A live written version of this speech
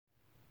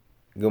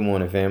Good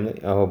morning, family.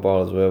 I hope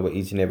all is well with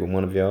each and every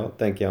one of y'all.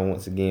 Thank y'all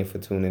once again for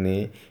tuning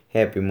in.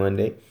 Happy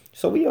Monday.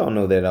 So, we all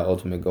know that our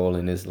ultimate goal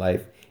in this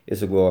life is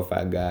to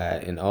glorify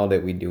God in all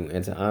that we do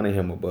and to honor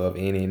Him above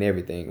any and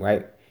everything,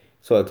 right?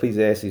 So,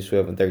 Ecclesiastes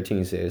 12 and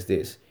 13 says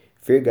this: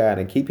 Fear God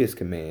and keep His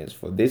commands,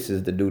 for this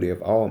is the duty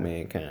of all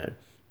mankind.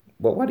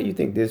 But why do you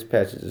think this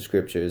passage of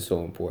scripture is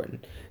so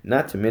important?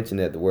 Not to mention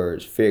that the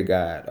words fear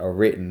God are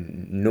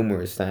written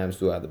numerous times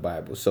throughout the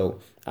Bible.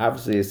 So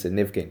obviously it's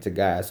significant to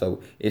God,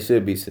 so it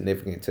should be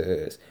significant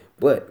to us.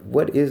 But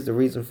what is the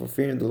reason for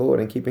fearing the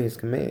Lord and keeping his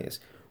commands?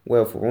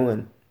 Well, for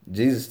one,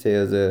 Jesus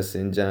tells us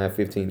in John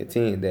 15 to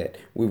 10 that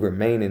we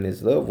remain in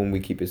his love when we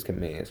keep his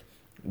commands.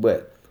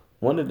 But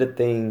one of the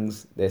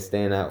things that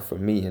stand out for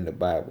me in the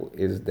Bible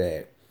is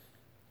that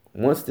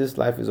once this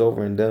life is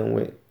over and done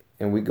with,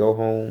 and we go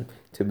home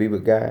to be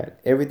with God,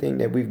 everything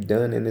that we've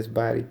done in this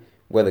body,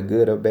 whether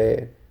good or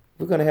bad,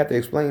 we're going to have to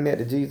explain that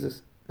to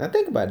Jesus. Now,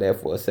 think about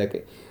that for a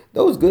second.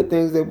 Those good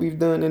things that we've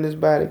done in this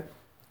body,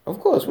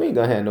 of course, we ain't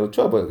going to have no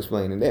trouble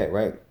explaining that,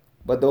 right?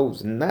 But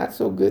those not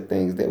so good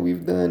things that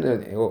we've done,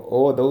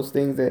 or those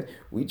things that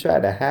we try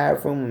to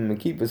hide from him and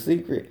keep a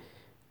secret,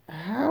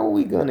 how are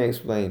we going to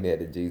explain that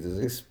to Jesus?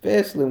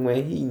 Especially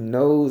when he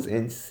knows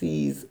and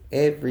sees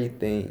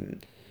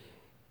everything.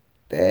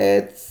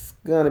 That's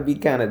gonna be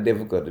kind of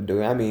difficult to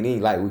do. I mean, it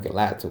ain't like we can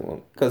lie to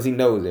him because he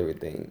knows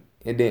everything.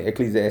 And then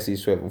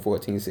Ecclesiastes 12 and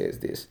 14 says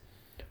this: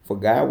 For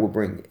God will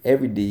bring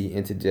every deed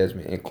into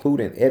judgment,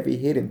 including every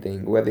hidden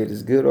thing, whether it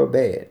is good or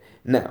bad.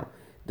 Now,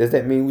 does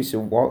that mean we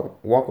should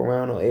walk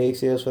around on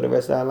eggshells for the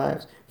rest of our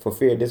lives for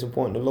fear of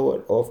disappointing the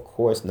Lord? Of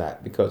course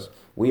not, because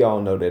we all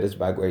know that it's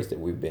by grace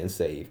that we've been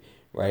saved,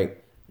 right?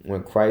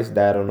 When Christ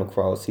died on the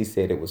cross, he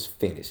said it was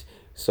finished.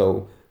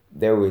 So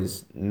there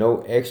is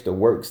no extra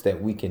works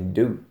that we can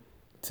do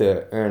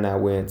to earn our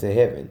way into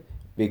heaven,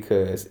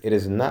 because it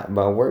is not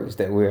by works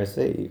that we are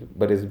saved,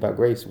 but it's by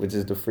grace, which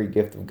is the free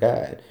gift of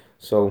God.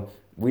 So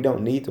we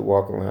don't need to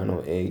walk around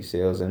on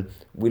eggshells, and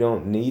we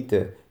don't need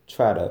to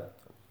try to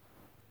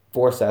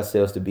force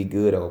ourselves to be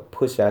good or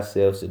push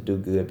ourselves to do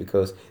good,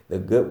 because the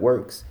good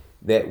works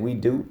that we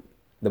do,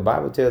 the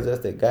Bible tells us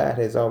that God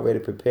has already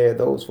prepared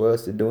those for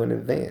us to do in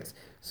advance.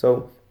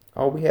 So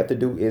all we have to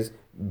do is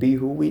be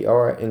who we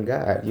are in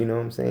God, you know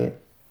what I'm saying?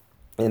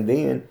 And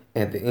then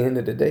at the end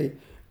of the day,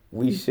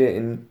 we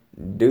shouldn't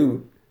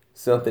do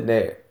something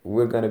that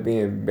we're going to be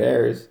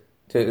embarrassed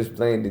to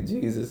explain to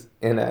Jesus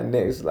in our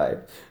next life.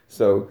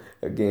 So,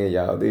 again,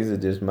 y'all, these are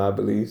just my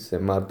beliefs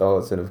and my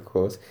thoughts. And of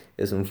course,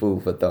 it's some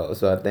food for thought.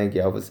 So, I thank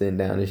y'all for sitting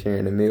down and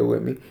sharing the meal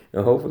with me.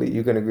 And hopefully,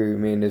 you can agree with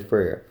me in this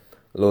prayer.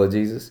 Lord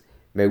Jesus,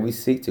 may we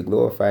seek to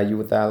glorify you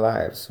with our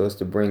lives so as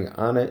to bring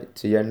honor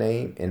to your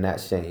name and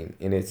not shame.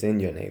 And it's in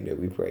your name that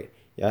we pray.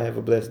 Y'all have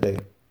a blessed day.